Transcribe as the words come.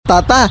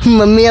पापा,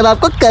 मम्मी अब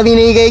आपको कभी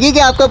नहीं कहेगी कि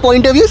आपका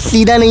पॉइंट ऑफ व्यू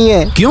सीधा नहीं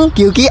है। क्यों?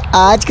 क्योंकि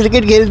आज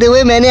क्रिकेट खेलते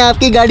हुए मैंने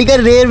आपकी गाड़ी का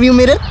रेयर व्यू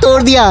मिरर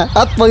तोड़ दिया।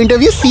 अब पॉइंट ऑफ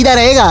व्यू सीधा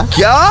रहेगा।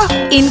 क्या?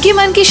 इनके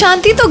मन की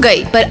शांति तो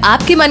गई, पर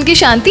आपके मन की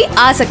शांति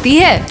आ सकती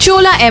है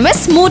चोला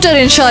MS मोटर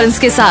इंश्योरेंस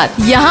के साथ।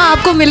 यहाँ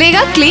आपको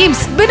मिलेगा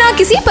क्लेम्स बिना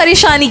किसी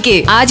परेशानी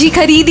के। आज ही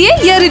खरीदिए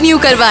या रिन्यू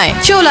करवाएं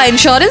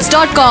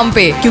cholainsurance.com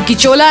पे, क्योंकि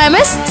चोला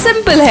MS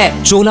सिंपल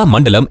है। चोला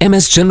मंडलम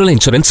MS general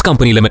insurance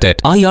company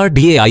limited,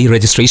 IRDAI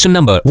registration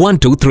number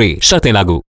 123, शर्तें लागू।